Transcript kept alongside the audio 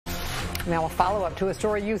Now, a follow-up to a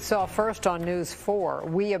story you saw first on News 4.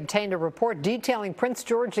 We obtained a report detailing Prince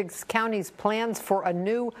George's County's plans for a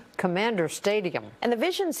new Commanders Stadium. And the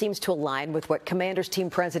vision seems to align with what Commanders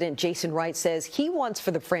team president Jason Wright says he wants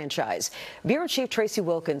for the franchise. Bureau Chief Tracee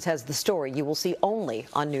Wilkins has the story you will see only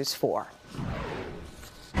on News 4.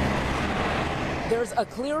 There's a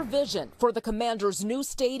clear vision for the Commanders' new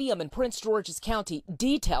stadium in Prince George's County,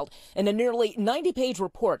 detailed in a nearly 90-page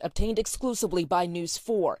report obtained exclusively by News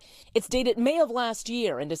 4. It's dated May of last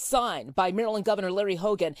year and is signed by Maryland Governor Larry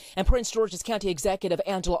Hogan and Prince George's County Executive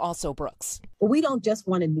Angela Alsobrooks. We don't just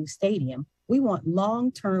want a new stadium. We want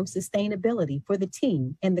long-term sustainability for the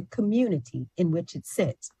team and the community in which it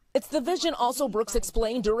sits. It's the vision Alsobrooks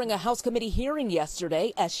explained during a House committee hearing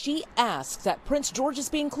yesterday as she asks that Prince George's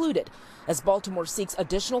be included as Baltimore seeks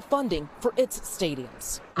additional funding for its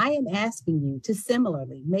stadiums. I am asking you to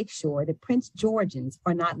similarly make sure that Prince Georgians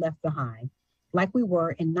are not left behind, like we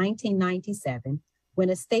were in 1997 when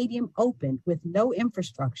a stadium opened with no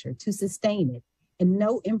infrastructure to sustain it and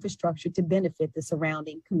no infrastructure to benefit the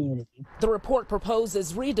surrounding community. The report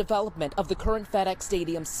proposes redevelopment of the current FedEx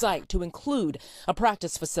Stadium site to include a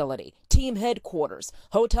practice facility, team headquarters,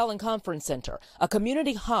 hotel and conference center, a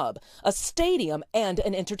community hub, a stadium, and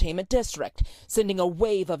an entertainment district, sending a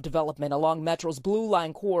wave of development along Metro's Blue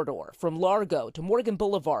Line corridor from Largo to Morgan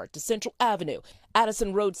Boulevard to Central Avenue,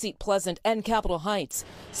 Addison Road, Seat Pleasant, and Capitol Heights,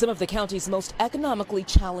 some of the county's most economically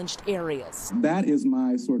challenged areas. That is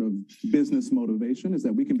my sort of business motivation, is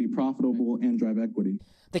that we can be profitable and drive equity.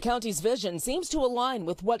 The county's vision seems to align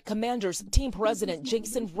with what Commanders team president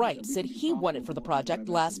Jason Wright said he wanted for the project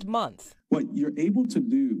last month. What you're able to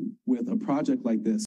do with a project like this